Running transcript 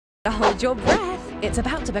Hold your breath. It's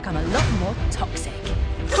about to become a lot more toxic.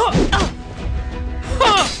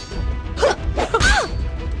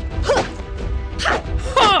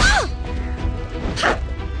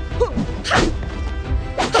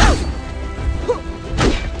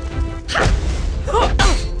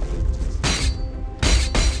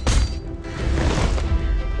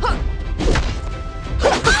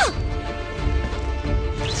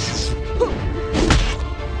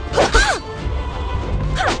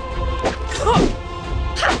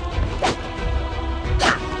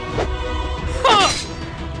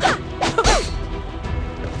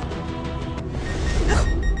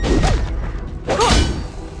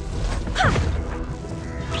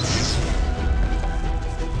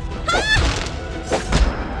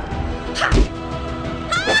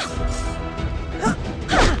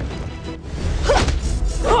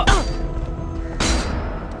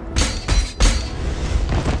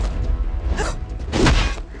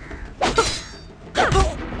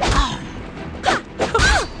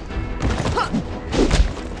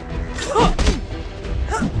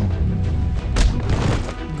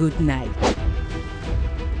 Good night.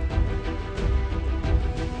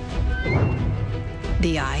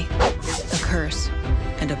 The eye, a curse,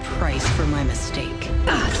 and a price for my mistake.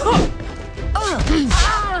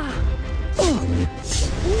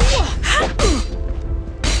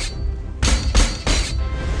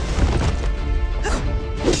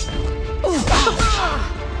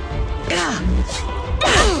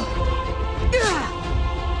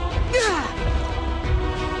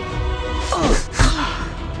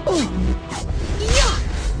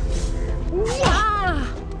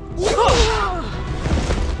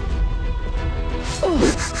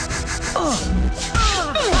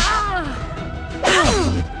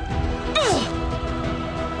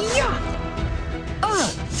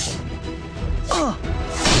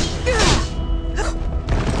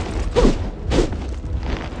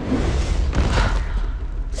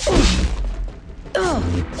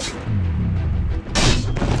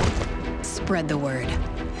 Spread the word.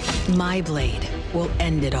 My blade will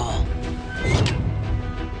end it all.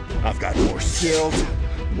 I've got more skills,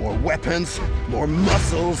 more weapons, more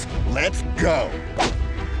muscles. Let's go!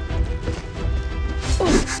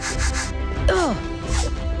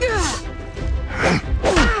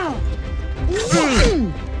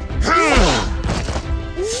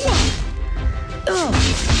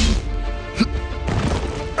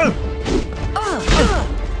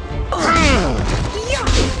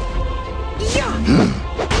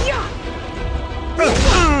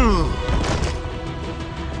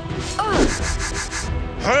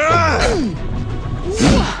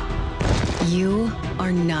 You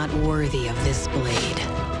are not worthy of this blade.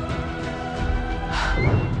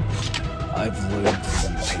 I've learned to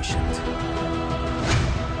be patient.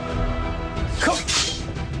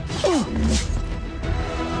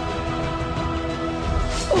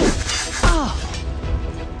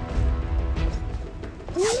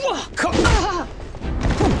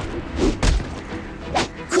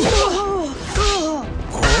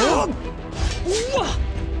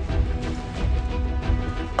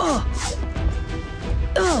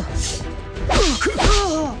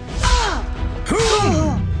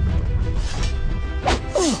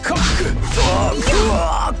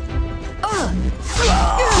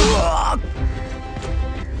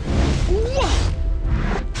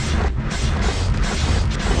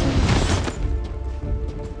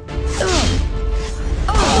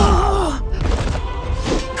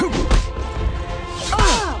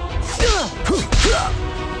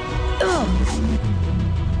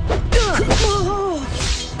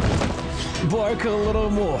 Bark a little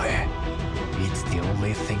more. It's the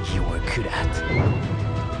only thing you were good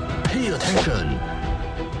at. Pay attention.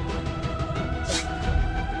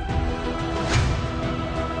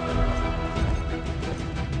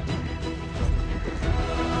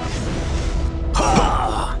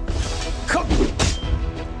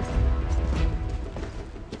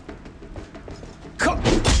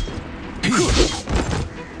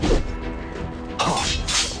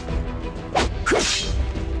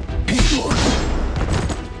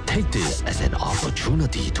 Take this as an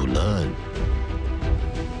opportunity to learn.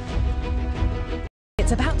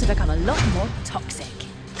 It's about to become a lot more toxic.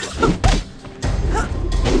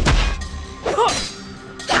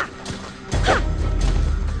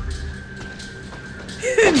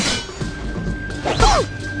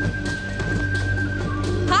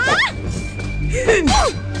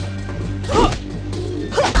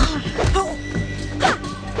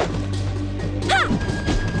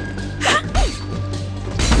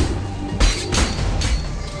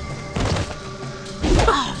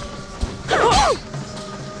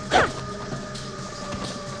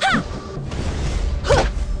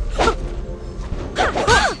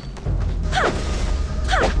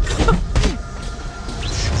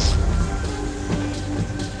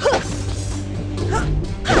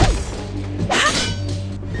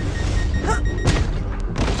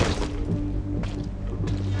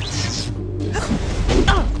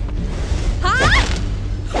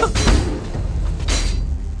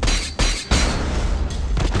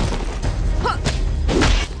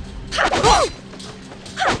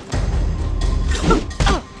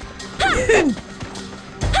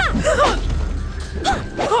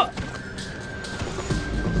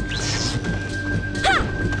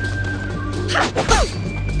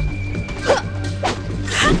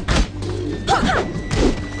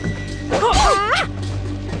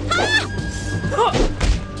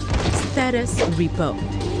 Status report.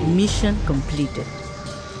 Mission completed.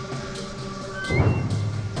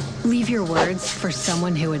 Leave your words for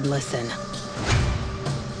someone who would listen.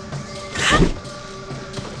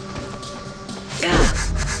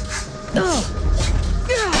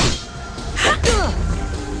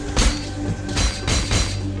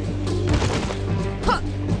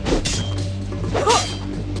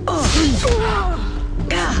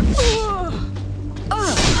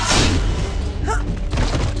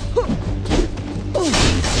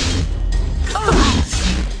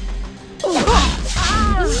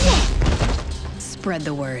 Spread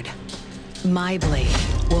the word. My blade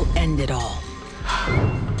will end it all.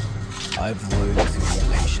 I've learned to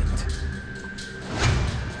be patient.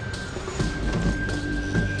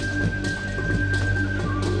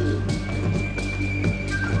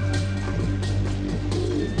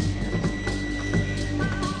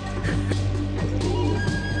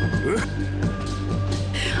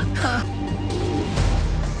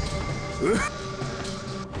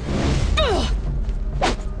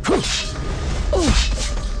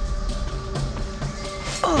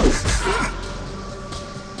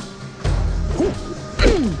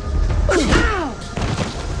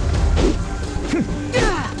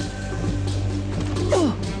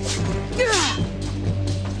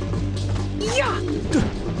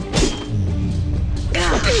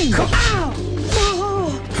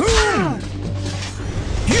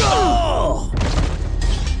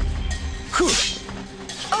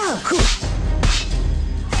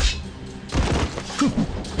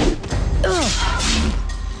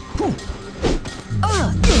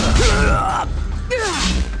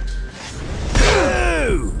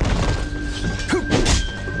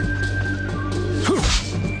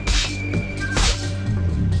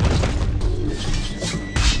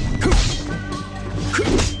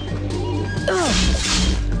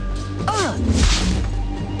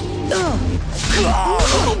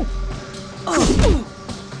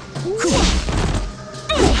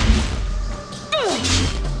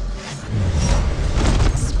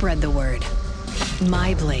 Spread the word.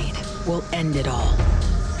 My blade will end it all.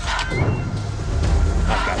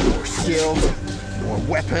 I've got more skills, more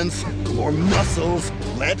weapons, more muscles.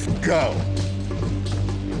 Let's go.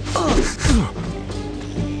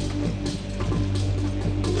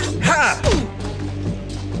 Ha!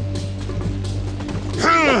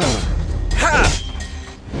 Ha!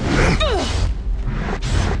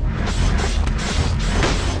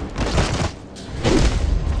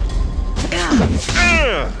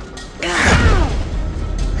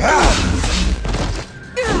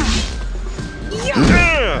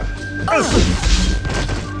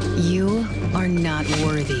 You are not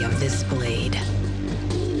worthy of this blade.